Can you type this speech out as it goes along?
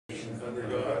under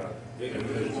God,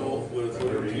 indivisible, with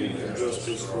liberty and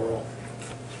justice for all.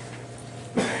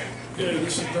 Okay,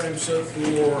 this is time set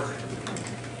for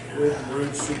Road and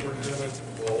Bridge Superintendent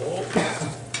Wall.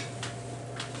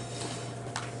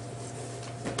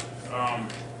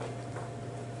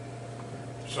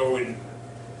 So we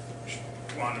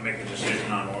wanted to make a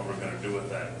decision on what we're gonna do with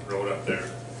that road up there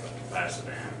past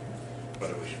the dam.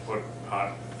 Whether we should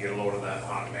get a load of that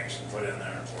hot mix and put in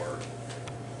there, or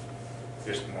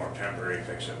just more temporary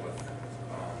fix it with,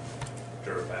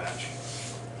 dirt patch.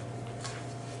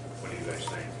 What do you guys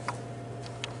think?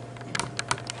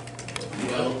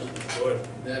 Well, Go ahead.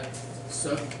 that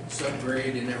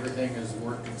subgrade and everything has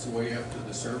worked its way up to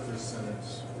the surface, and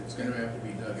it's gonna have to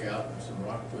be dug out and some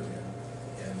rock put in.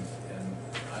 And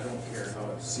I don't care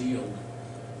how it's sealed.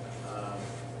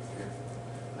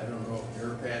 I don't know if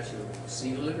dirt patch will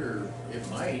seal it, or it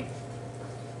might.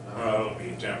 It'll be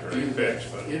a temporary fix,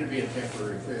 but It'd be a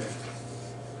temporary fix.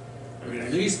 I mean,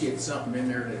 At least get something in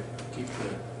there to keep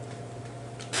the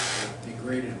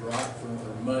degraded rock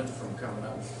or mud from coming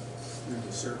up through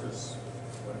the surface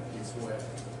when it gets wet.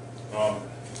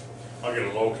 I'll get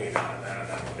a locate on it then, and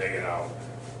then we'll dig it out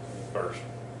first.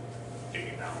 Dig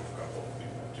it down a couple,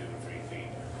 2 to 3 feet,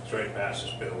 straight past the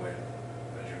spillway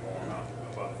as you're going up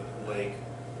above the lake.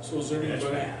 So is there It's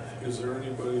anybody, bad. that's gonna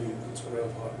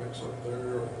have hot mix up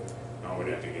there, or No,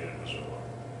 we'd have to get it in the sewer.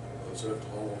 does it have to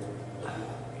haul?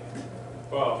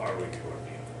 Well, or we could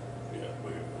be, Yeah,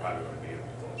 we probably would be a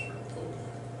bit closer okay.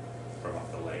 from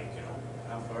up the lake, you know.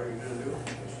 How far are you gonna do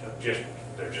it? Just,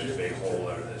 there's just a big hole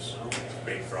there, this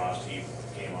big frost heap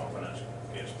came up, and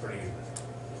it's pretty,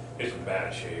 it's in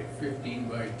bad shape. 15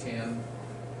 by 10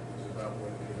 is about what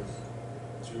it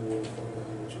is. So you want to find out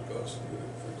how much it costs to get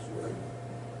it fixed right?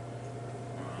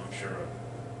 I'm sure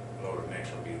a load of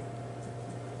mix will be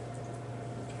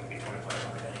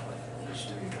 2,500 anyway.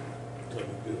 Time to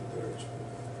get it there, it's,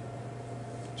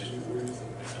 Just what do you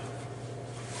think?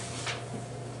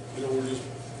 You know, we're just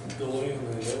delaying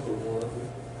the number more, aren't we?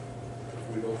 If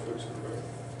we don't fix it right.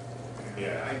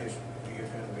 Yeah, I just, you're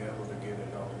gonna be able to get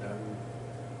it all done,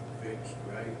 fixed,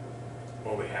 right?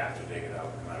 well, we have to dig it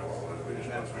out no matter what, whether we just.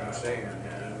 That's what I'm saying,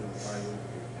 and why would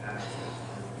we patch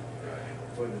it?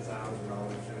 Right. Put $1,000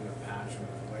 in a patch with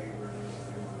labor,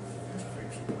 just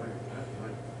fix it right, that's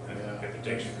fine. And Yeah. if it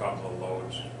takes a couple of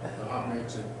loads, The hot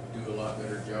mix would do a lot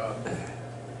better job.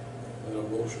 And a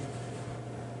motion?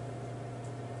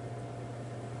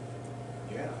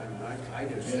 Yeah, I mean, I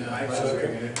just, Yeah, I I thought,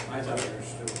 second it. I thought we were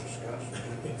still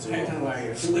discussing. So, I don't know why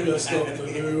you're. so we got stuff to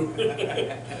do.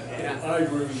 Yeah. I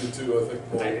agree with you too, I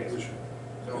think, Paul, I do. we should.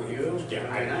 Don't you? Yeah,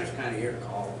 I mean, that's kinda your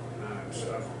call,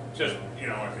 so. just, you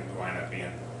know, it could wind up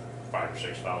being $5,000 or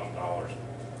 $6,000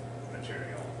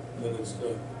 material. Then it's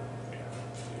done.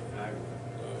 Yeah. I,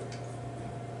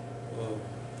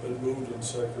 Been moved and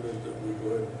seconded that we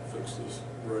go ahead and fix this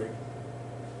right.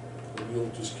 And you'll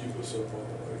just keep us up on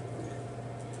it, right?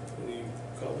 Any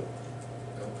comment?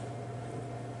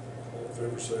 All in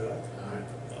favor, say aye.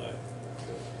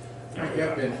 Aye. I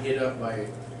have been hit up by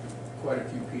quite a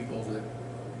few people that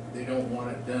they don't want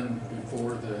it done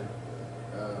before the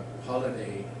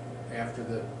holiday. After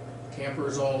the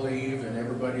campers all leave and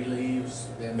everybody leaves,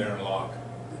 then. They're in lock.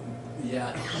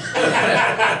 Yeah.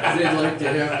 They'd like to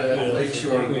have the lake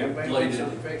shore everybody wants bladed.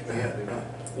 something fixed, but yeah, they don't.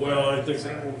 Well, I think,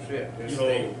 Same old shit, you just know,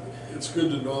 they. it's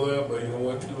good to know that, but you know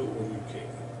what, do it when you can.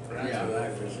 That's Yeah. what I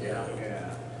was, Yeah.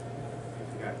 yeah. If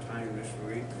you got time this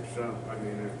week or something, I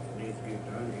mean, if it needs to get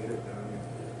done, get it done.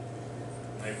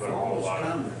 They put a whole Fall's lot of.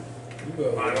 coming. You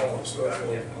got I a know. lot of stuff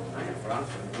on. I had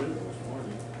frost in the window this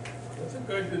morning. I think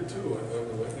I did too, I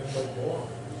was like, in my blog.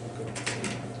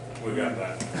 We got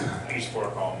that East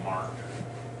Fork all marked.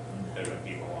 There's been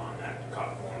people on that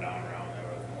cut going down around there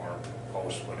with more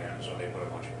posts put in, so they put a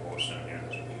bunch of posts in here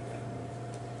this week.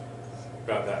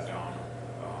 Got that done.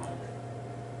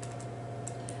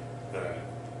 The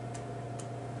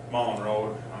Mullen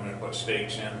Road, I'm gonna put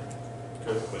stakes in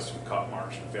with some cut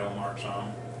marks and fill marks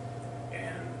on.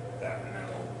 And then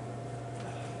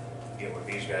we'll get with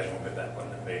these guys, we'll get that put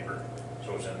in the paper,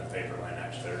 so it's in the paper by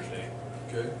next Thursday.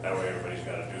 Okay, That way everybody's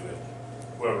gotta do it.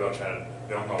 Whoever else had,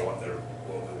 they'll know what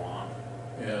we want.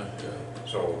 Yeah. yeah.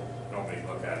 So nobody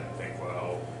look at it and think,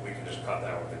 well, we can just cut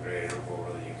that with the grader, or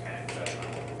whether you can't, that's not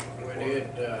what we're Would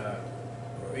looking for.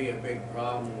 it, be a big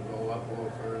problem to go up a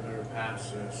little further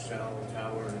past the cell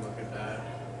tower and look at that?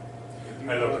 If you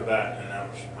I looked look- at that, and that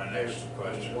was my There's next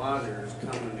question. water's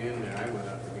coming in there, I went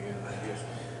up again, I just,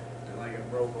 like it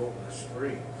broke open a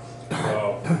spring.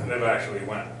 Well, they've actually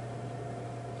went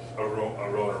a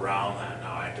road around that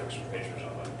now, I took some pictures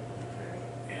of it.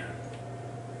 And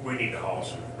we need to haul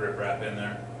some riprap in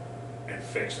there, and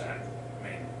fix that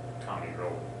main county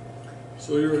road.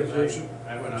 So your intention?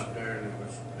 I went up there and it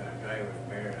was, that guy was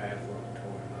bare, I had work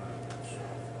towing on it, so.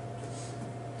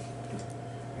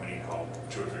 We need to haul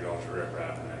 2 or 3 loads of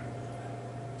riprap and then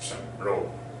some road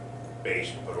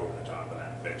base and put over the top of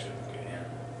that and fix it and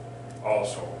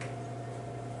also,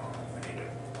 we need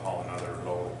to haul another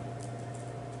load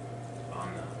on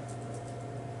the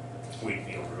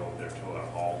Wheatfield Road there to a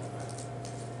haul.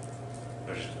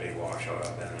 There's just a big washout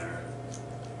up in there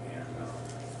and,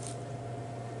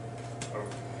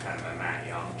 kind of a Matt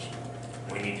Young's.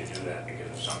 We need to do that because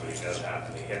if somebody does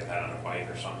happen to hit that on a bike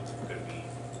or something, it could be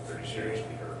pretty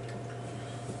seriously hurt.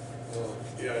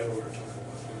 Yeah, I know what you're talking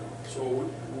about. Yeah. So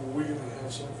were we gonna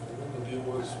have some, when the deal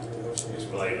was, we're gonna have somebody.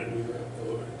 It's bladed. Do that?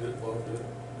 Oh, it did, Bob did?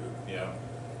 Good. Yeah.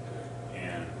 Okay.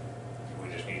 And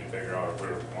we just need to figure out if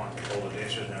we're wanting to pull the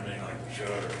ditches and everything like we should,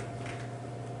 or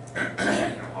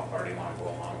you know, how far do you wanna go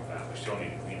along with that? We still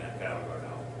need to clean that cattle guard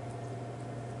out.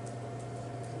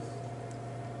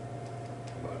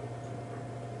 But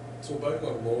So back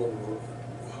on Mullen Road,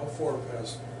 how far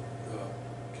past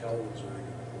Calvin's are you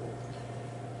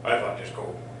gonna I thought just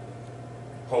go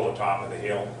pull the top of the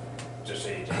hill, just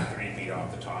say you take 3 feet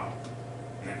off the top,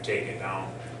 and then take it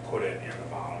down, put it in the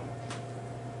bottom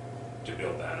to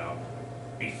build that up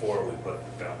before we put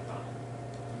the belt on,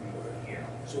 go? you know.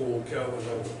 So will Calvin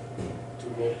have to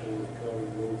go up over the county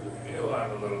road? It'll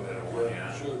have a little bit of one, Yeah,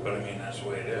 yeah, should. but I mean, that's the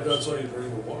way it But that's is. how you drain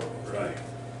the water. Right.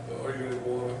 Are you gonna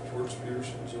go on up towards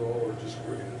Peterson's at all, or just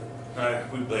grade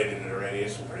it? We bladed it already,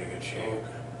 it's in pretty good shape.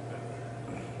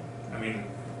 Okay. I mean,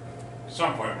 at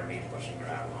some point we need to put some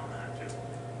gravel on that too.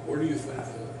 Where do you think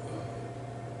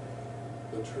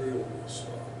the trail will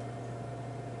stop?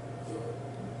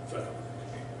 The fabric?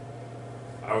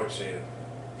 I would say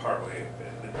partway,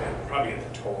 probably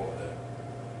at the toe of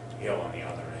the hill on the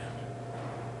other end.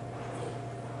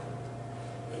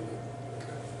 And then-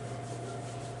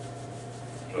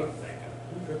 That's what I'm thinking.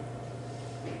 Okay.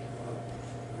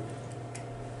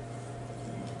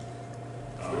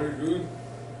 Um, Very good.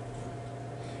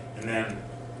 And then,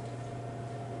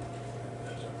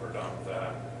 as if we're done with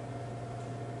that,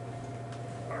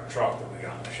 our truck that we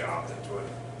got in the shop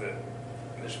that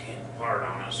just came apart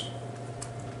on us.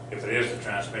 If it is the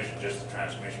transmission, just the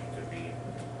transmission could be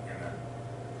in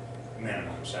the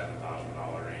minimum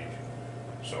 $7,000 range.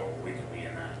 So we could be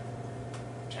in that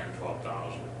 10,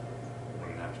 12,000. We're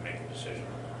gonna have to make a decision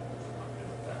on that, what to do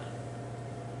with that.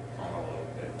 I'll know a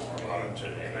little bit more about it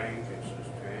today. Crank, it's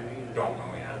just tranny. Don't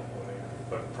know yet,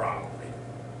 but probably,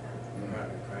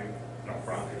 Probably crank. no,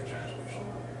 probably the transmission.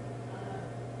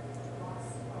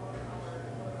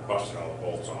 Busted all the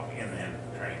bolts off in the end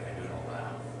of the train, I do know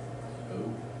that.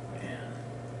 Oh,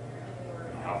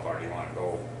 And how far do you wanna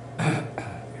go? You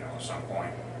know, at some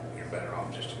point, you're better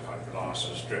off just to cut your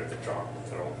losses, strip the truck,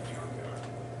 throw it in the junkyard.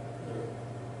 Yeah.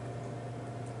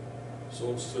 So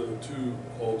instead of 2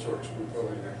 haul trucks, we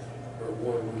probably, or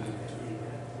 1, we did 2.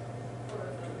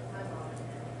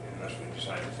 Unless we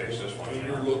decide to fix this one. And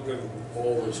you're looking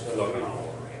all this stuff. Looking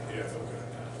all over, Yeah, okay.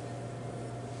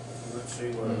 Let's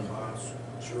see what it costs,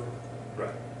 Sure.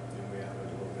 Right. then we have a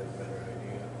little bit better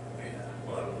idea. Yeah,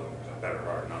 we'll have a better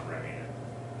hard number, I mean,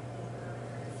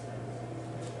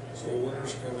 So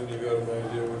winter's coming, you got an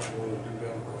idea what you wanna do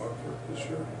down at Rockford this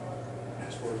year?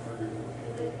 As far as where you're gonna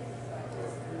handle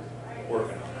Rockford?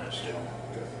 working on that still,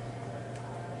 Okay.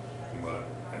 but.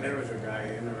 And there was a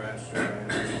guy interested, I don't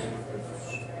know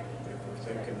if we're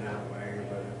thinking that way,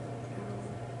 but, you know,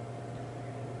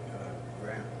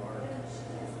 Grant Park,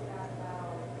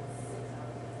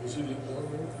 Is he living down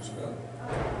there, Scott?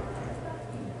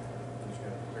 he's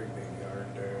got a pretty big yard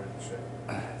there, and said,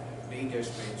 he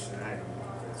just thinks, and I don't know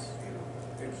if it's, you know,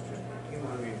 it's just, you know,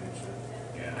 I mean, it's a,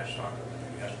 Yeah, I talked to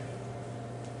him yesterday.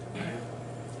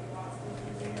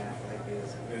 they act like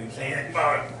it's. Did he say anything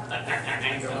about it?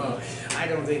 I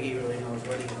don't think he really knows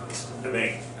what he wants to do. I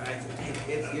think I think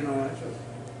it's, you know, it's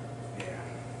a,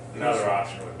 yeah. another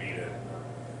option would be to,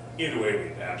 either way,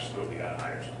 we absolutely gotta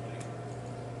hire somebody.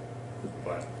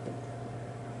 But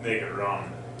they could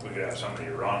run, we could have somebody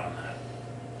run on that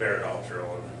Bear Gulch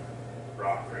Road,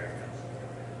 Rock Creek,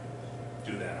 and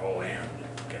do that whole end,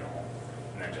 you know,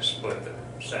 and then just split the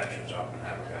sections up and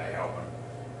have a guy helping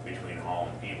between Hall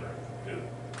and Beaver, too.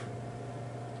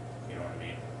 You know what I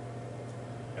mean?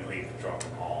 And leave the truck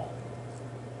in Hall.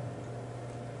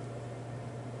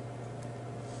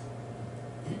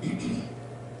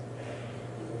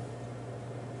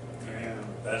 Yeah.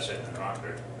 That's it in Rock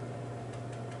Creek.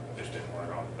 Just didn't work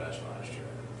out the best last year,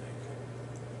 I don't think.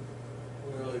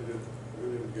 Well,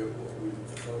 we didn't get what we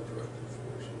contracted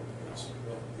for, so that's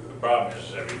not The good. problem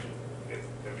is every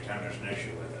time there's an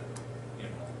issue with it,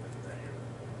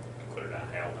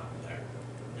 kinda hell down there.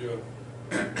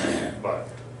 Yeah, But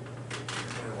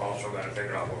we've also gotta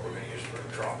figure out what we're gonna use for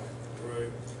a truck,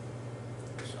 right.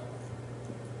 so.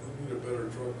 We need a better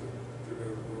truck that could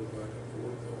ever go back and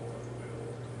forth though, on the way all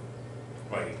the time.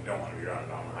 Well, you don't wanna be running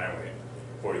down the highway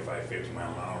at 45, 50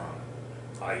 mile an hour on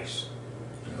ice,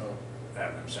 No.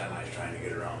 having them semi trying to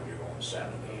get around, you're going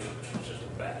 70, it's just a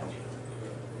bad, you know.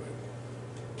 Yeah, right.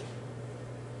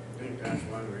 I think that's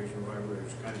one reason why we were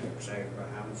kind of excited about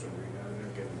Hamilton, we got to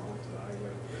get them off the highway.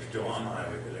 They're still on the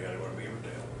highway because they gotta go to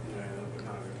Beaverdale. Yeah, but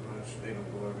not as much, they don't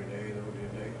go every day though,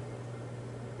 did they?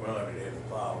 Well, every day they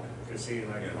plowed. Cause see,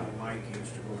 like, Yeah. when Mike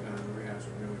used to go down, we had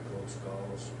some really close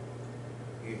calls.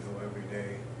 He'd go every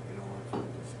day, you know, from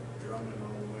Drummond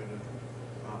all the way to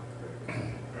Rock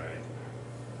Creek. Right.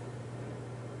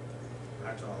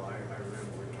 That's all I remember,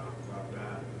 we talked about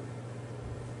that.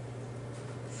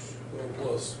 Well,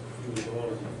 plus, he was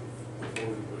on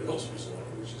before everybody else was on,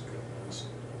 which is kind of nice.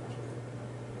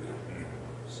 Mm.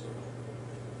 So,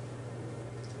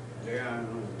 Yeah, I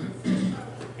know.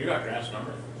 You got Grant's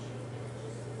number?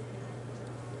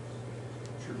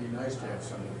 Should be nice to have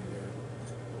somebody there.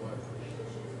 What?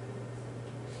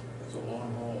 It's a long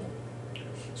haul.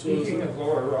 so is Speaking it- of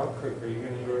Lower Rock Creek, are you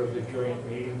gonna go to the joint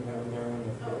meeting down there on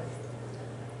the fourth?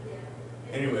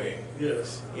 Anyway,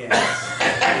 Yes. Yes.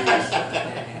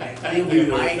 Thank you,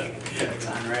 Mike. It's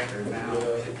on record now.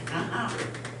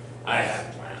 I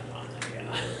have planned on it,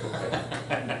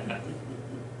 yeah.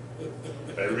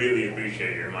 I really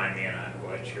appreciate you reminding me, and I'm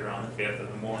quite sure on the 5th of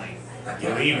the morning,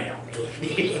 you'll email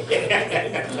me.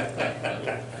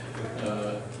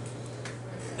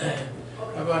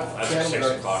 How about That's cattle 6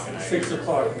 guard? o'clock at night. 6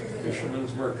 o'clock,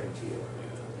 Fisherman's Mercantile.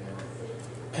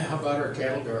 How about our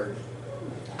cattle guard?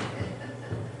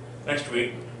 Next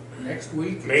week, Next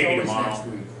week? It's Maybe always tomorrow. next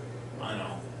week. I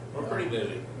know, we're pretty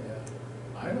busy.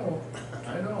 Yeah. I know.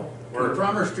 We're- We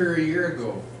promised her a year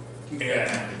ago. Keep that in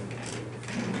Yeah. mind.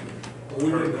 Well,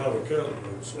 we didn't have a cattle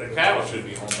road, so. The cattle should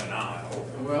be home by now, I hope.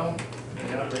 Well,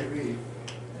 yeah, maybe.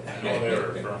 I know they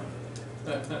were from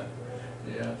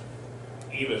Yeah.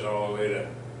 Eva's all the way to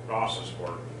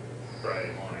Ross's-Port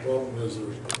Friday morning. Problem is,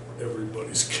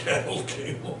 everybody's cattle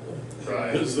came home.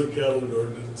 Right. Because the cattle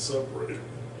guard didn't separate.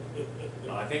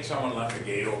 I think someone left the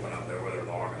gate open up there where they're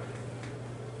logging.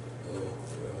 Oh,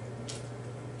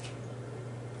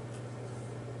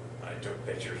 I took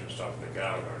pictures and stuff of the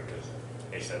cattle guard because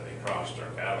they said they crossed our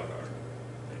cattle guard.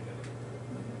 They didn't.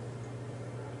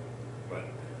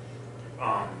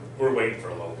 But, we're waiting for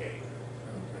a low gate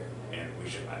Okay. and we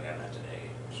should have that today.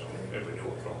 So if we do,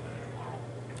 we'll throw them in there tomorrow.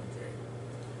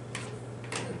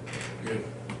 Okay. Good.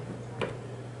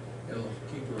 It'll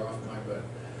keep her off my butt.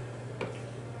 yeah.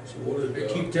 So what I did,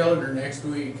 keep telling her next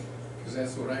week, because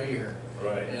that's what I hear.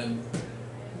 Right. And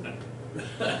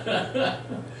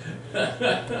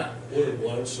what did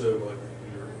Blanche say about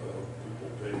your,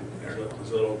 people paid? Is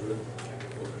that all good?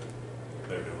 Okay.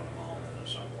 They're doing them all and then at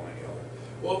some point,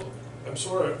 Well, I'm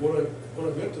sorry, what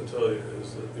I meant to tell you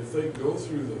is that if they go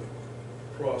through the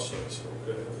process,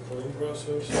 okay, the claim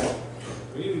process,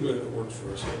 anybody that works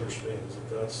for us understands that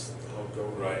that's how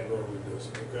government Right. normally does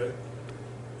it, okay?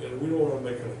 And we don't wanna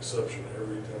make an exception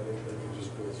every time, they can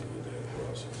just go through the damn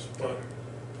process. But,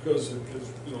 because it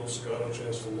gives, Scott a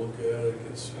chance to look at it,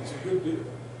 it's a good deal.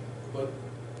 But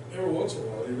every once in a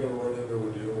while, you're gonna run into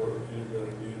a deal where you're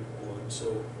gonna need one,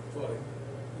 so fine.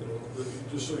 But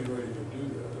just so you know you can do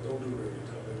that, but don't do it every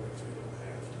time if you don't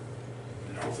have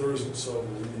to. If there isn't some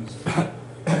reason.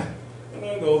 And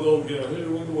I know they'll get, hey,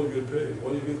 when do we get paid?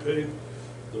 Well, you get paid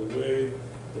the way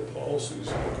the policies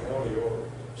in the county are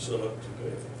set up to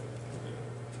pay.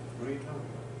 What are you talking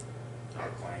about? our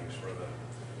claims for the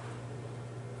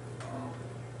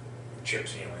chip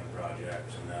sealing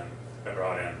project, and then I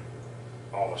brought in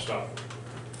all the stuff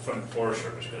from the Forest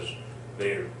Service, because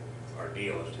our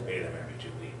deal is to pay them every 2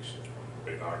 weeks,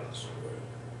 regardless.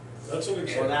 That's an Well,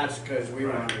 exception. that's because we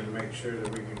Right. wanted to make sure that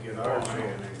we could get ours in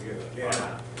and get,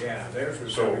 yeah, theirs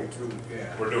was So, every two,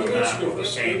 yeah. We're doing Well, that's that with good. the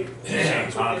That's same, good. the same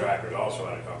That's okay. contractors also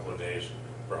had a couple of days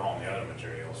for hauling the other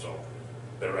material, so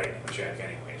they're writing them a check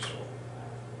anyway, so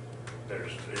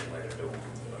there's a way to do them.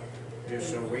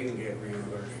 Just so we can get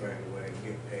reimbursed right away and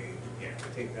get paid. Yeah. I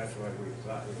think that's what we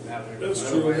thought. That's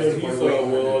true, and then he thought,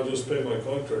 well, I'll just pay my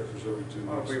contractors every 2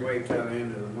 Well, if we weeks. wait till the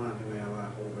end of the month, and we have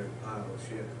that whole big pile of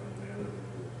shit from them.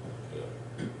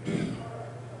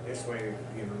 Yeah. This way,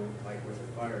 like with the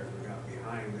fires we got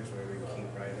behind, this way we can keep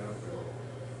right up,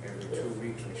 and every 2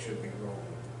 weeks we should be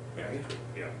rolling, right?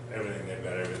 Yeah, everything, they've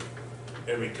got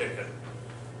every ticket,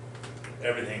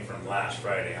 everything from last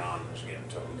Friday on is getting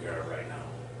taken care of right now,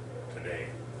 today.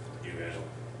 You guys will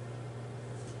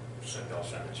they'll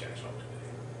send the checks out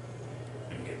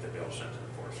today and get the bill sent to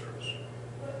the Forest Service.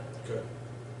 Okay.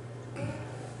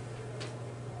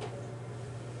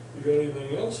 You got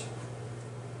anything else?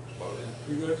 That's about it.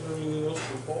 You guys have anything else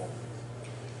for Paul?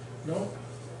 No,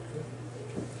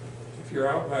 If you're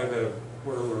out by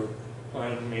where we're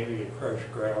planning maybe to crush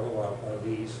gravel out by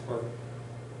the East Fork,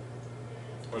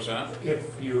 What's that?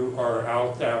 if you are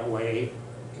out that way,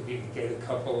 if you could get a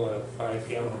couple of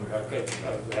 5-gallon buckets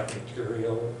of that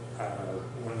material,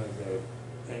 one of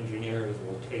the engineers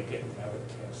will take it and have it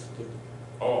tested.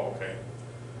 Oh, okay.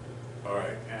 All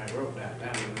right. Yeah, I wrote that down,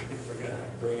 I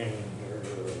forgot. Bring it in here.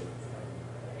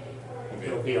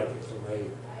 It'll be up at the lake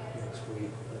next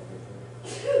week.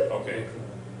 Okay.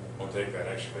 We'll take that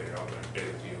excavator out there and dig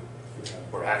it to you.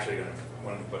 We're actually gonna,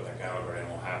 when we put that caliber in,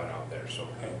 we'll have it out there, so.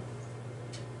 Okay.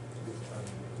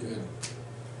 good.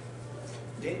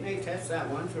 Didn't they test that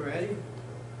once already?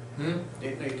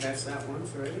 Didn't they test that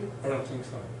once already? I don't think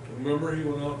so. Remember he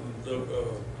went out and dug,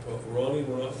 Ronnie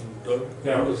went out and dug?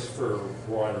 That was for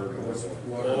water. It was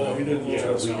water. Oh, he didn't Yeah,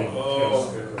 test we it. didn't Oh,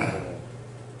 test okay. it.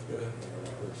 Yeah.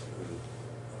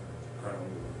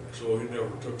 So he never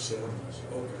took samples,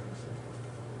 okay.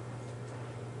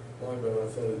 My bad, I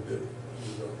thought he did.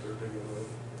 He was out there digging it.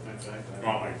 That's like that.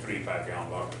 Not like 3 5-gallon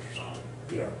buckets or something.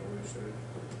 Yeah. We should.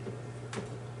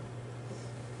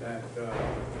 That,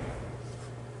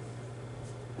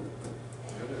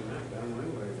 other than that, down my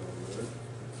way, all good.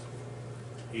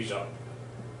 He's up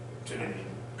today.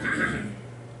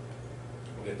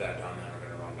 We'll get that done, then we're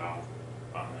gonna run down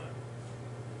on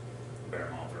the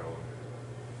Bearmouth Road.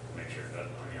 Make sure it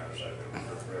doesn't on the other side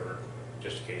of the river,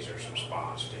 just in case there's some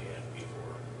spots to hit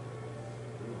before.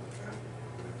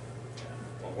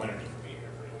 Well, winter's gonna be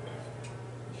here pretty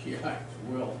quick. Yeah,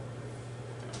 it will.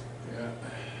 Yeah.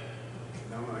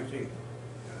 No, I think,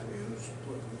 it's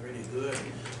looking pretty good.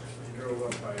 I drove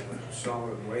up by the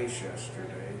solid waste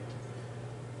yesterday.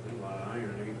 There's a lot of iron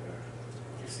in there.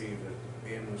 Did you see the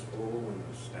bin was full and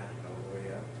was stacked all the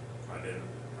way up? I didn't,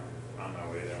 on my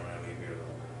way there when I leave here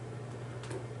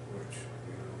though. Which,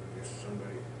 I guess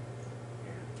somebody,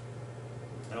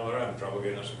 yeah, No, they're having trouble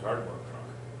getting us a cardboard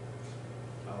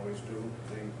truck. always do,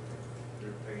 think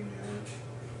they're paying you out.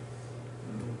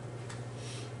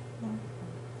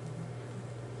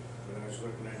 But I was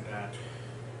looking at that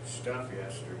stuff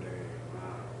yesterday,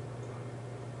 wow.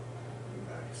 You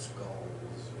got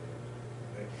skulls.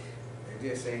 They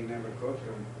just ain't never cooked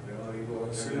them. You go up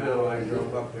I see there now, that. I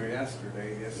drove up there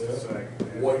yesterday, just it's Yeah. like.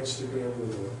 White sticking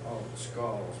everywhere. Oh,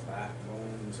 skulls,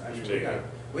 backbones, I mean, Just we take got, a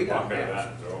we got bucket of mess.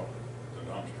 that and throw it in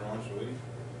the dumpster once a week.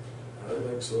 I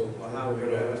think so. Well, how we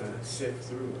gonna sift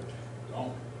through it?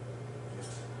 Don't.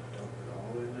 Just dump it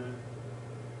all in there?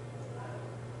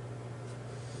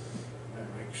 Gotta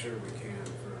make sure we can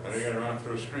But you first. gotta run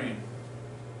through a screen,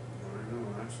 Well, I know,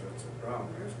 that's the problem,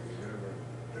 is we never,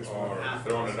 this or one happens.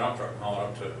 throw in a dump truck and haul it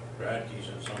up to Bradke's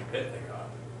in some pit they got.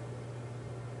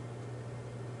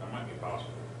 That might be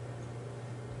possible.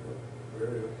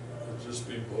 Very, it'd just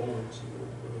be bones.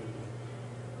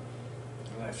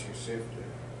 Unless you sift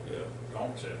it. Yeah.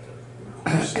 Don't sift it.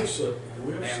 It's just a- do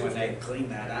we have And when they something? clean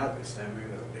that out this time, maybe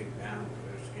they'll dig down,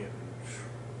 but it's getting,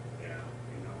 Yeah.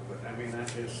 but I mean,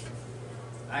 that's just,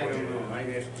 I don't know, I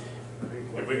guess.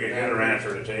 If we could get a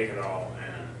rancher to take it all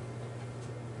and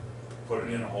put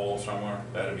it in a hole somewhere,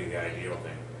 that'd be the ideal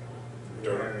thing.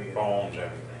 Dirt, bones,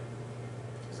 everything.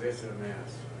 It's a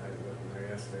mess. I was looking there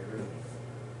yesterday, really.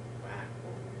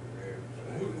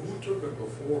 Backbone, Who ribs. took it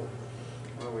before?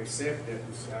 Well, we sifted it,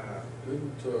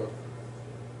 Didn't,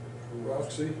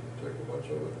 Roxy take a bunch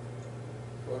of it?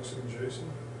 Roxy and Jason?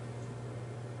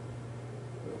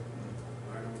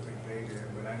 I don't think they did,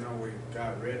 but I know we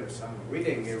got rid of some. We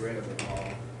didn't get rid of it all.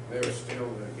 There was still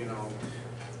the,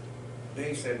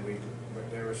 they said we,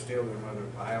 but there were still them other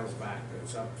piles back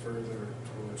that's up further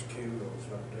towards Kindle's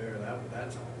up there.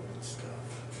 That's all good stuff.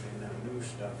 And that new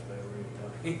stuff that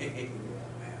we done,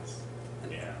 a mess.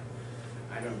 Yeah.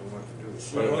 I don't know what to do.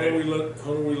 So how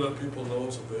do we let people know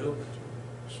it's available to them?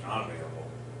 It's not available,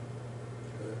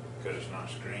 Okay. because it's not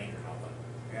screened or nothing.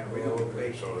 Yeah, we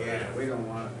don't, we don't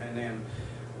want, and then,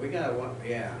 we gotta want,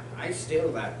 I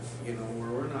still that, where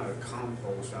we're not a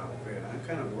compost outfit, I'm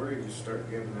kinda worried to start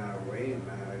giving that away and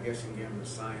that, I guess you can give them a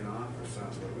sign off or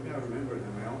something, but we gotta remember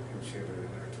them elk and shit are in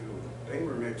there too. They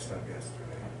were mixed up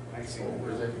yesterday, I seen Oh,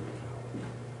 were them.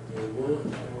 They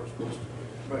were supposed to be.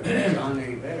 But John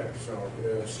ain't there, so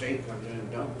Yeah. the state comes in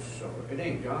and dumps, so it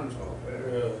ain't John's fault there.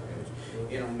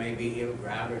 Yeah. Maybe he'll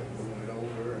grab it, move it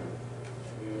over and.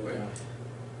 Yeah.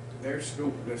 They're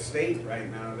scooping, the state right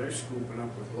now, they're scooping up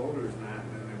with loaders and that,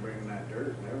 and then they're bringing that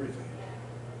dirt and everything.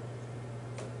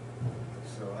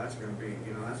 So, So that's gonna be,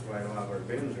 you know, that's why a lot of our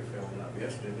bins are filling up.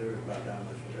 Yesterday, there was about that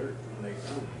much dirt when they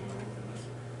come, you know.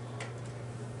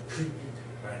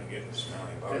 Trying to get the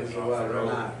smelly And bugs it's, off well, the they're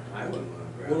road. not, I wouldn't wanna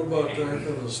grab. What about them. talking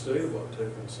to the state about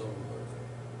taking some of it?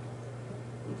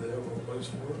 Would they have a place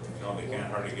for it? No, they can't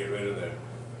hardly get rid of the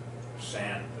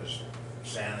sand, this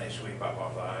sand they sweep up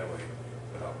off the highway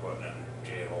without putting in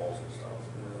J holes and stuff.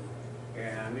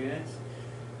 Yeah, I mean, it's,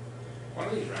 One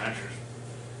of these ranchers,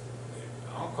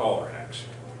 I'll call Rex.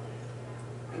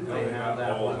 they have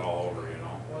that Holes one. all over, you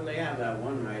know. Well, they have that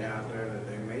one right out there that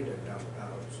they made a dump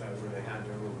outside where they had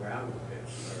their little gravel pit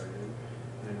started. And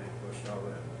then they pushed all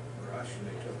that brush and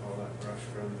they took all that brush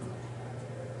from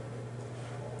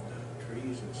the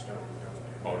trees and stuff and dumped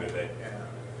it. Oh, did they? Yeah.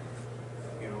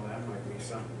 You know, that might be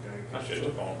something to. That's just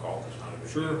a phone call, it's not a big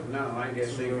Sure. deal. No, I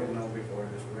guess they will know before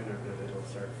this winter that it'll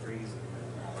start freezing.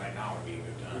 Well, right now would be a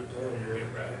good time to Good time, yeah.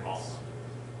 get rid of them all.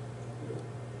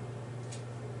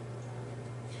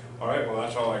 All right, well,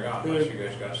 that's all I got, unless you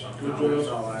guys got something Good else. that's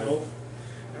job. all I- Nope.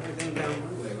 Everything down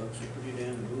one way looks pretty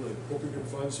damn good. Hope you can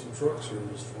find some trucks here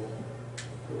this fall.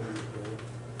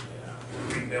 Yeah,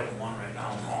 we building one right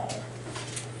down the hall.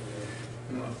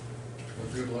 Well,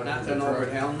 good luck with the Nothing over truck.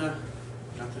 at Helena?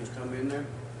 Nothing's come in there?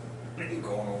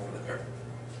 Going over there.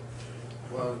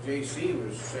 Well, JC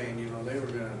was saying, you know, they were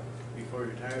gonna, before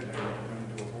he retired, they were gonna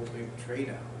do a whole big trade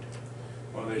out.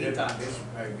 Well, they He did, thought this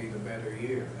would probably be the better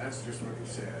year. That's just what he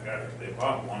said. they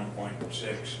bought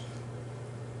 1.6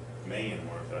 million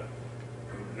worth of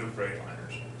new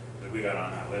Freightliners. That we got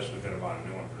on that list, we could have bought a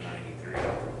new one for 93.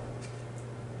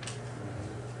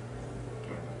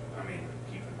 I mean,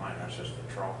 keep in mind, that's just the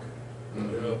truck. Yeah,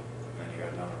 Then you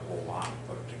got another whole lot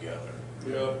put together,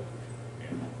 yeah.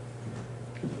 you know.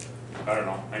 I don't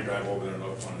know, I drive over there and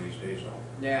look one of these days though.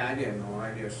 Yeah, I didn't know.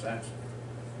 I guess that's,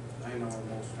 I know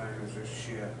most times it's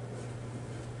shit. Like,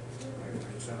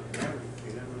 it's something,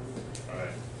 you never know. All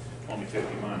right, only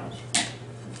 50 miles.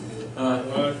 All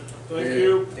right, thank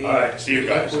you. All right, see you Good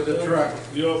luck guys. with the truck.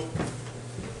 Yep.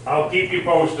 I'll keep you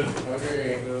posted.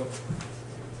 Okay. Yeah.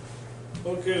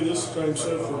 Okay, this time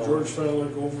set for Georgetown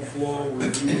Lake Overflow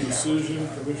Review Decision,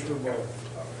 Commissioner Ball.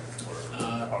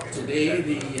 Today,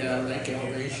 the lake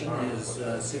elevation is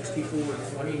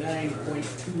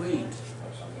 6429.28.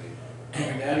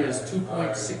 And that is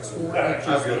 2.64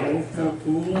 inches below full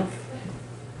pool.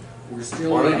 We're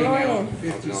still letting out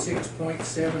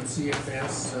 56.7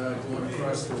 CFS going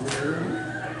across the rear.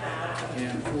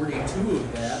 And 42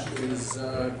 of that is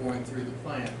going through the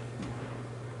plant.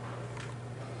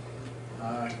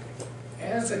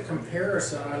 As a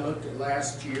comparison, I looked at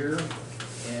last year,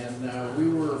 and we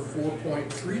were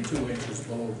 4.32 inches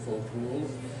below full pool,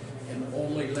 and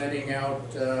only letting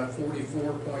out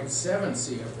 44.7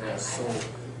 CFS. So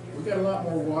we got a lot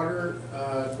more water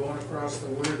going across the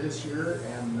weir this year,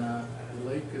 and the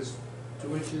lake is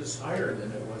 2 inches higher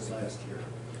than it was last year.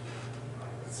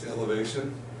 What's the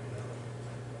elevation?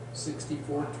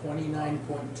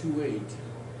 6429.28.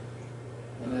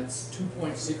 And that's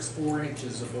 2.64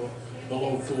 inches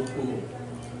below full pool.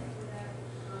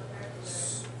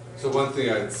 So one thing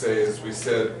I'd say is we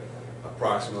said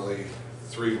approximately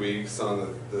 3 weeks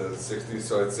on the 60,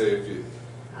 so I'd say if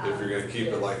you're gonna keep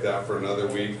it like that for another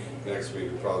week, next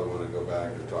week you probably wanna go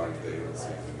back and talk to Dave and see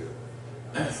if we can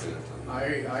get sent on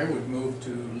that. I would move to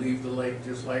leave the lake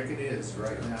just like it is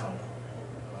right now.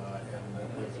 And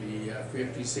with the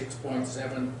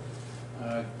 56.7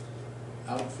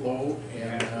 outflow Yeah,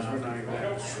 and 'cause we're not even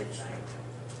at 60.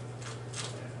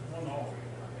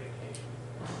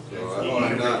 So,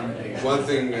 I'm not, one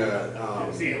thing,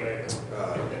 See you later.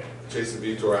 Jason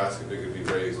Vitor asked if it could be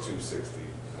raised 260. I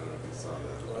don't know if you saw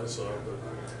that. I saw it,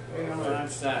 You know,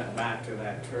 that's that, back to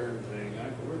that term thing.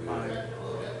 We're fine.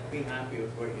 Be happy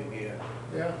with what you get.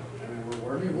 yeah, I mean, we're I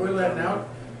working. mean, we're letting out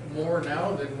more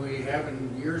now than we have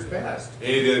in years past.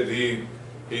 He did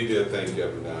thank you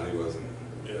up and down, he wasn't.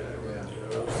 but, yeah,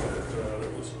 Yeah.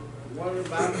 it was, What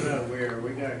about the weir? We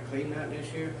gotta clean that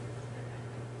this year?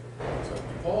 It's up to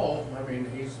Paul, I mean,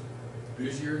 he's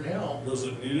busier than hell. does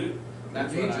it need it?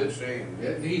 That's Needs what I'm it. saying.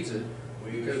 It needs it,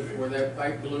 We because usually- where that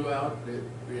pipe blew out, a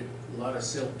lot of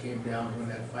silt came down when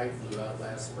that pipe blew out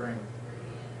last spring.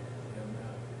 And,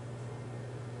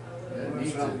 it Well,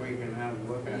 needs something it. we can have a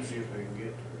look at, see if we can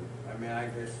get to. I mean, I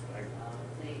guess, I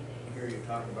hear you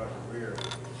talk about the rear,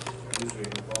 usually in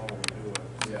the fall we do it.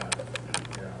 Yeah,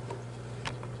 yeah.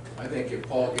 I think if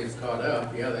Paul gets caught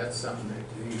up, yeah, that's something that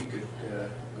he could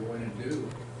go in and do.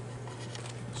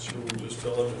 Should we just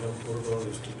tell him to put it on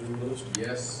his to-do list?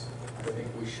 Yes, I think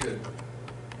we should.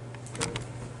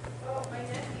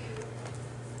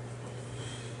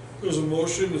 There's a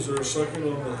motion, is there a second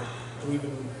on the We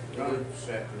can, John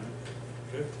second.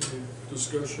 okay, any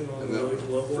discussion on And the then lake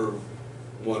level? for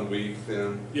 1 week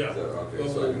then? Yeah. Is that okay, Well,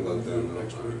 so I can we'll let do them it know.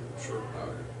 next week, sure. Okay.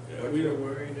 Yeah, What we you don't,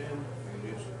 worried in?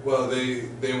 You just- Well,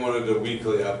 they wanted a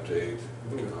weekly update,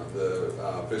 Okay. the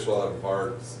Fish, Wildlife,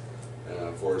 Parks,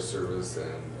 Forest Service,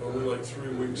 and. are we like 3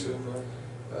 weeks in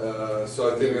now?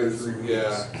 So I think it's, 3 weeks.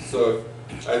 yeah, so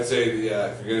I'd say, yeah,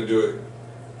 if you're gonna do it,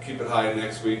 keep it high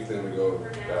next week, then we go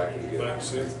back and get Back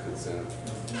in. consent.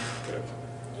 Okay.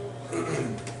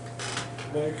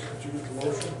 Mike, did you get the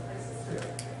motion?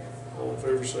 All in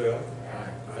favor, say aye.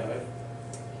 Aye.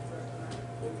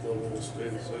 Lake level will stay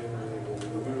the same, and we'll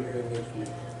review it again next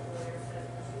week.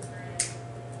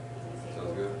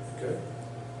 Sounds good? Okay.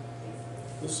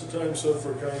 This is the time set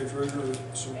for County Treasurer,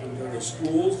 Superintendent of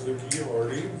Schools, Vicki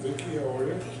Harding. Vicki, how are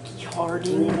you?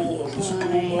 Harding. Approval of the school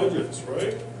Fine. budgets,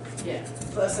 right? Yeah,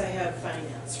 plus I have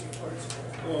finance reports for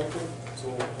Oh, okay. So,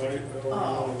 I don't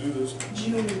want to do this.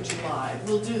 June and July.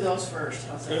 We'll do those first,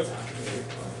 how's that Yep. sound?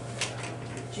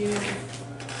 June,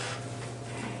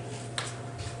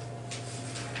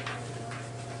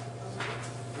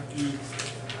 Vicki,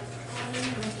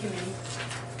 thank you, Amy.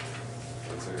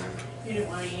 That's okay. You didn't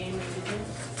want any, did you?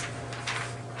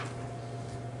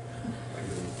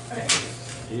 I Alright,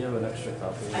 Do you have an extra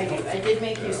copy? I do, I did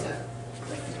make you Yeah. some.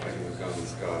 can look on the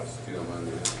Scots, if you don't mind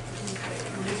me. Okay,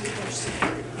 these are for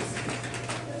securities.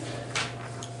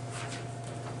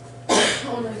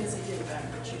 Oh, no, I guess I did it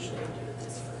backwards, usually I do it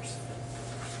this first.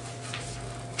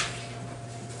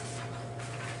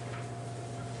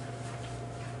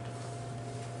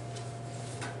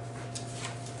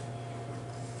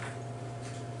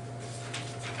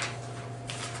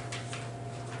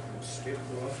 Skip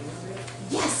go up a little bit?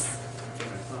 Yes! That's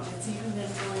what I thought. It's even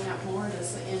been going up more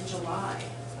this, in July.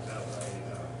 That way,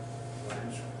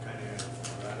 Lance kinda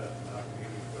brought up about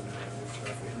maybe putting that other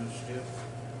stuff in the skip.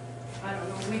 I don't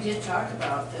know, we did talk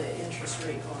about the interest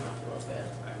rate going up a little bit.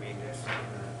 I mean, that's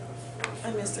something that was. I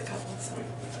missed a couple, so.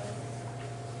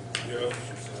 yeah,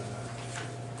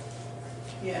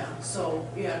 Yeah, so,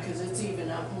 yeah, cause it's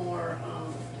even up more,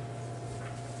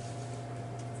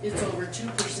 it's over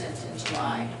 2% in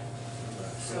July,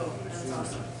 so that's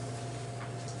awesome.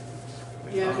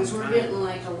 Yeah, cause we're getting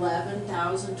like $11,000,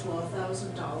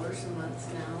 $12,000 a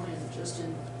month now in just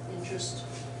in interest,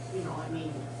 you know, I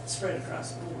mean, spread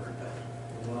across the board, but.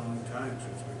 A long time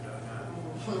since we've done that.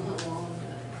 A long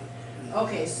time.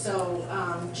 Okay, so,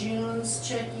 June's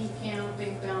checking account,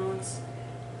 bank balance,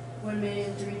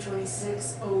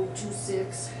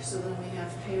 1,326,026, so then we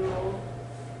have payroll,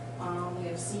 we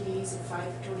have CDs of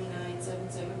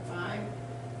 529,775,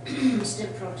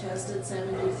 STIP protested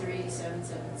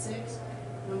 73,776,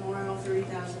 memorial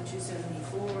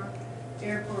 30,274,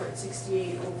 airport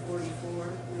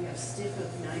 68,044, we have STIP of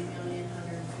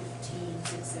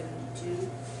 9,115,672,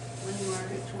 money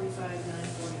market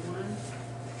 25,941,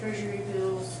 treasury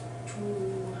bills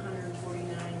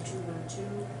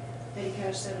 249,212, petty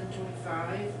cash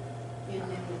 725, and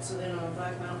then, so then on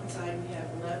Black Mountain side, we have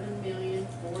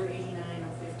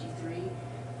 11,489,053.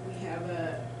 We have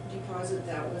a deposit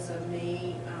that was a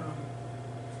May,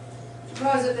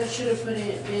 deposit that should have been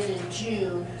in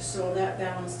June, so that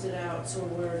balanced it out, so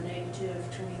we're negative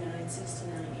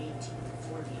 29,69,18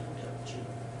 for the end of June.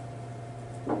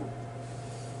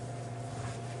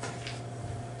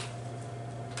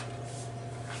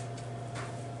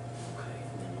 Okay,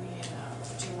 then we have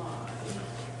July.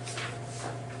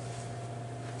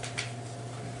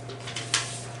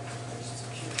 There's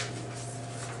securities.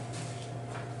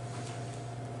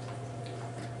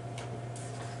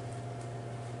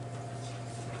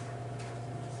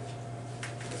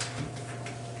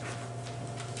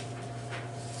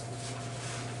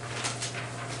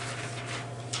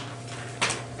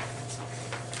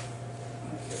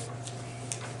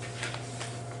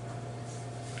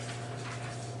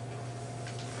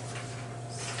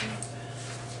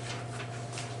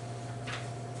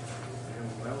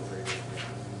 They're well rated,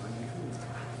 they're money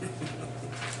too.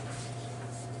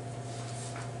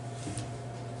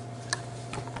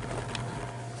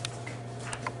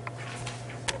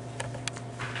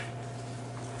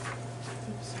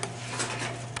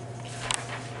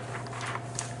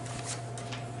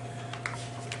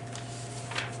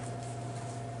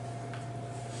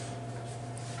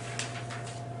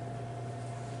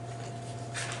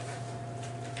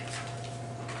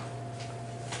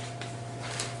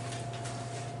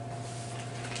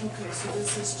 Okay, so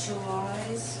this is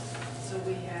July's, so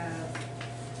we have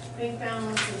bank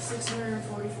balance of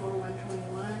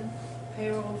 644,121,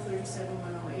 payroll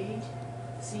 37,108,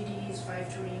 CDs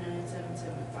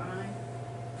 529,775,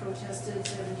 protested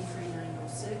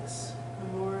 73,906,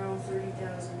 Memorial,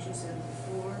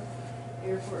 30,274.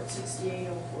 Airport,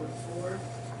 68,044.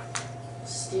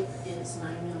 STIP is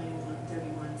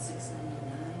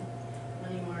 9,131,699.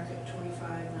 Money market,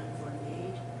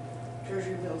 25,948.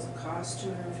 Treasury bills and costs,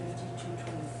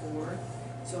 252,224.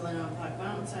 So then on Black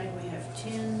Mountain side, we have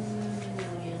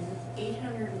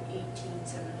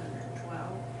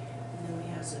 10,818,712. And then we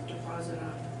have a deposit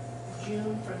on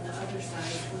June from the other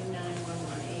side,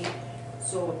 29,118.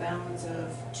 So a balance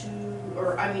of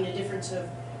a difference of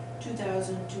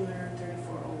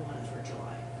 2,234.01 for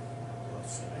July.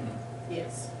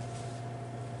 Yes.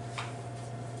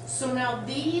 So now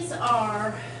these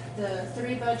are the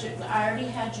three budget, I already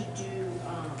had you do,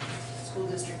 school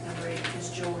district number 8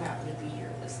 because Joe happened to be here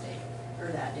this day,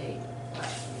 or that day,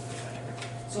 last week or whatever.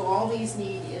 So all these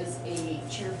need is a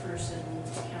chairperson,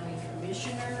 county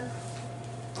commissioner.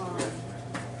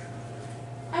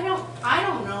 I don't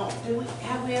know,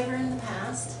 have we ever in the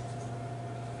past?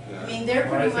 I Yeah. mean, they're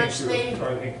pretty much, I think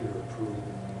you're approving.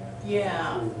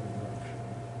 Yeah. approving them.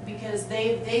 because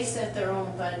they set their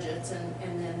own budgets and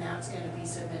then that's gonna be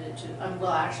submitted to,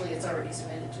 well, actually, it's already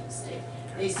submitted to the state.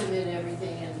 They submit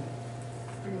everything and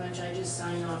pretty much I just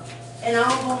sign off. And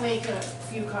I'll go make a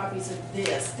few copies of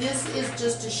this. This is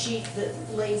just a sheet that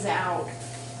lays out,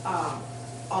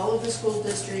 all of the school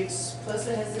districts, plus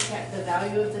it has the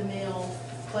value of the mill,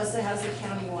 plus it has the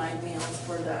countywide mills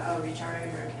for the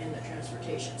retirement and the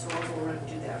transportation. So I'll go run and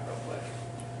do that real quick.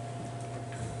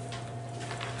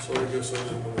 So I guess I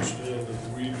didn't understand that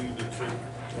we need to take.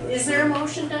 Is there a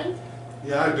motion done?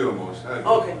 Yeah, I'd do a motion. I'd do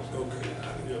a Okay. motion. Okay,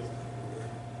 yep.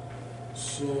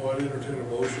 So I'd entertain a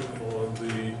motion on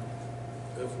the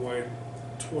FY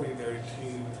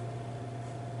 2019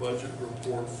 budget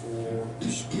report for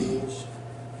schools.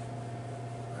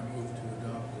 I move to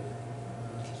adopt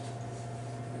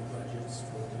the budgets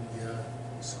for the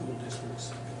school districts.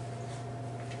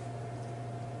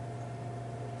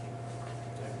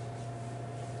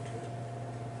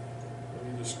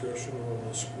 Any discussion on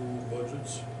the school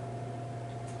budgets?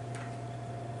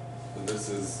 And this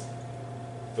is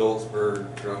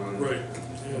Phillipsburg, Drummond. Right.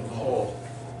 and Yeah. Hall.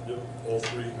 Yep, all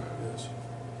three, yes.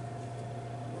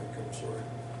 Mike, I'm sorry.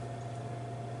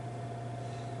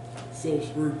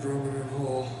 Phillipsburg, Drummond, and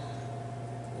Hall.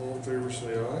 All in favor,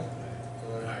 say aye.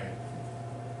 Aye.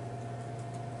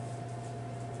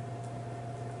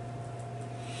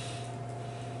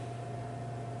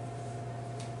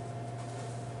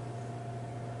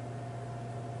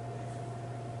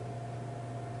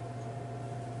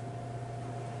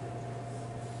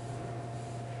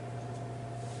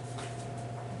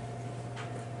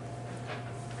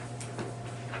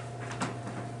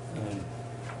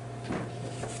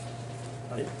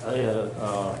 I had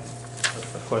a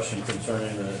question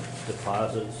concerning the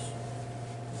deposits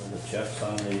and the checks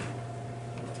on the,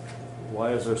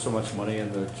 why is there so much money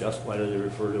in the why do they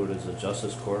refer to it as the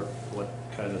justice court? What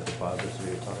kind of deposits are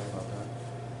you talking about there?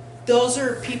 Those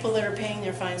are people that are paying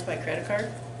their fines by credit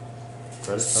card.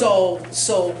 Credit card?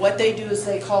 So what they do is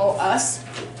they call us,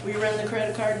 we run the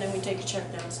credit card, and then we take a check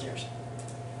downstairs.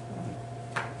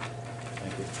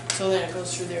 Thank you. So then it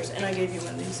goes through theirs, and I gave you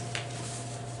one of these.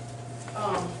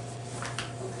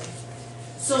 Okay.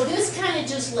 So this kind of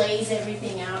just lays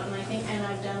everything out, and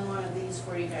I've done one of these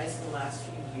for you guys the last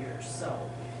few years, so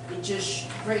it just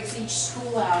breaks each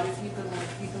school out. If you can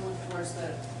look towards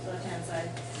the left-hand side.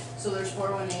 So there's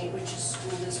 418, which is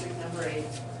school district number 8.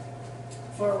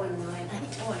 419, I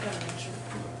gotta make sure.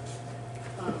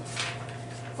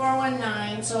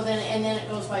 419, so then, and then it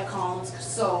goes by columns.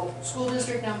 So school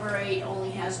district number 8 only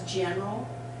has general.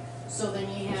 So then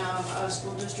you have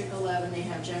school district 11, they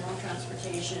have general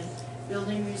transportation,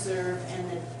 building reserve,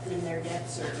 and then their debt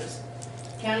service.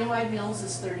 Countywide mills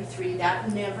is 33,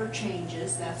 that never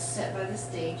changes, that's set by the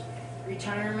state.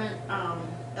 Retirement,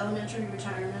 elementary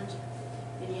retirement,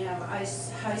 then you have high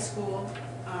school,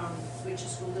 which is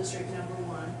school district number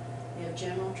 1. You have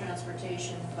general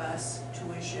transportation, bus,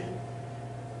 tuition,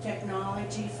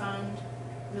 technology fund,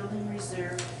 building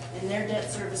reserve, and their debt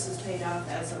service is paid off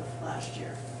as of last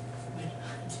year. I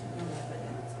didn't know that, but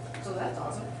yeah, so that's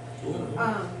awesome.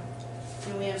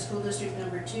 Then we have school district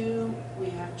number 2, we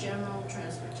have general,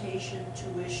 transportation,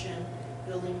 tuition,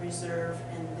 building reserve,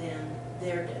 and then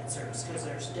their debt service, because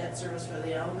there's debt service for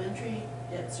the elementary,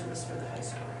 debt service for the high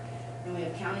school. Then we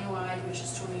have countywide, which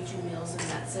is 22 mills, and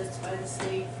that's set by the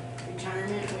state.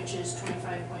 Retirement, which is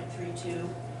 25.32,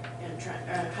 and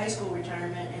high school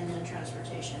retirement, and then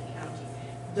transportation county.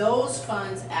 Those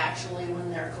funds actually, when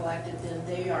they're collected, then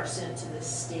they are sent to the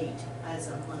state as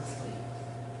a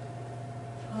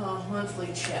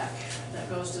monthly check that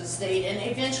goes to the state, and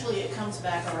eventually it comes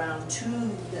back around to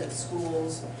the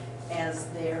schools, as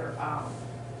their, what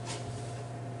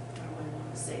do I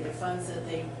wanna say, their funds that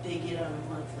they get on a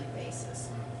monthly basis.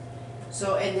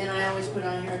 So, and then I always put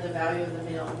on here the value of the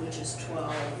mill, which is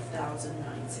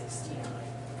 $12,969.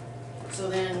 So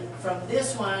then from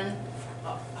this one,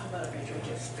 how about if I trade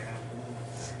you?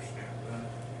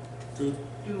 Good.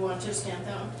 Do you want to stamp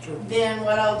that one? Sure. Then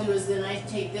what I'll do is then I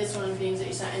take this one, being that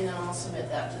you sign, and then I'll submit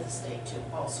that to the state too,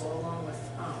 also along with,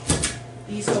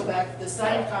 these go back, the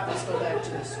signed copies go back to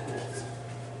the schools.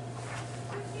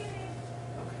 Okay.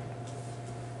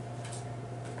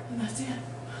 And that's it.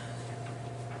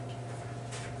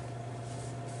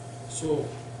 So,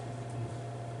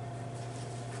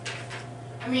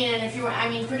 I mean, and if you,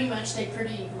 pretty much,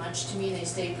 to me, they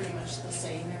stay pretty much the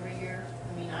same every year.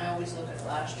 I mean, I always look at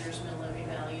last year's mill levy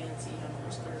value and see how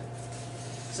much they're,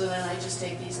 so then I just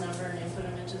take these number and input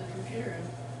them into the computer, and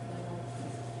then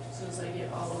as soon as I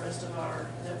get all the rest of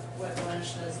what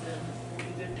Blanche does, then we'll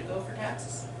be good to go for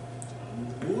taxes.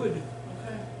 Wood.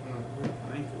 Okay,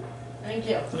 Thank you. thank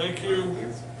you. thank you.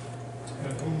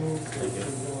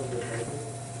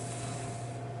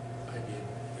 I did.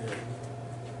 Yeah.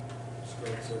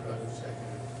 Scott said that. Second.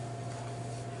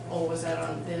 Oh, was that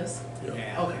on this?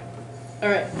 Yeah. Okay. All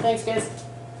right, thanks, guys.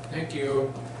 Thank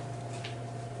you.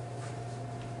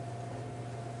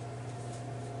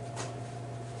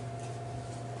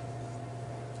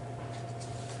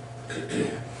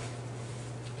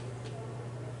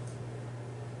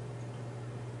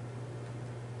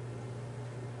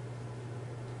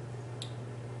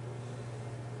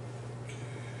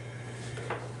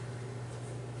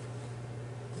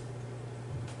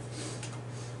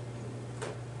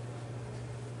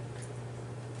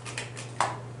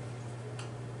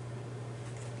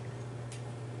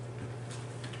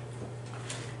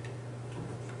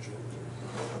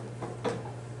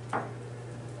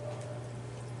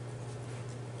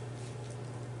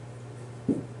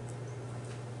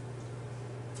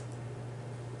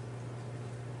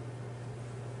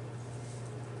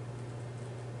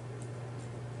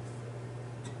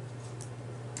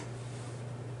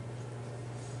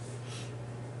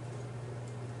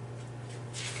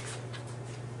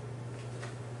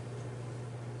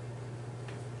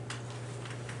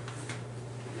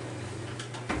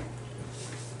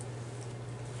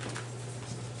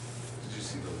 Did you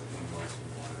see the emails from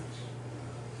Blanche?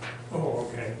 Oh,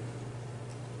 okay.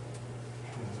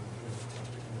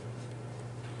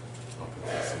 I'll put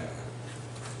this in.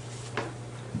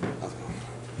 How's it going?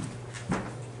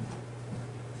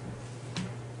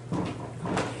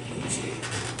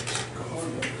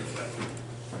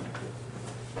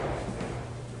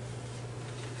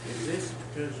 Is this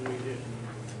because we didn't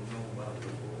know about the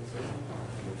whole thing?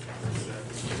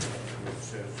 Which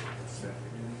says second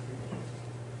increase?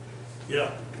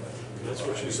 Yeah, that's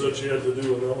what she said she had to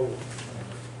do, and all.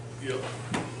 Yep.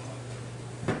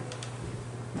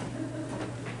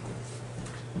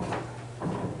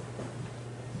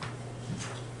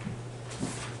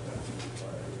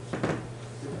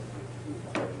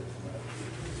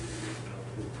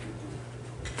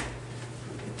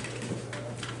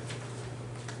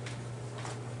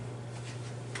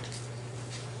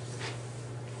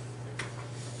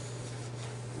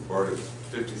 Bart at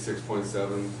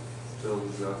 56.7 still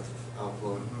is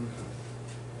outflow.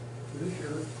 You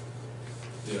sure?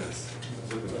 Yes.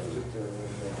 Looking at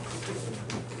it.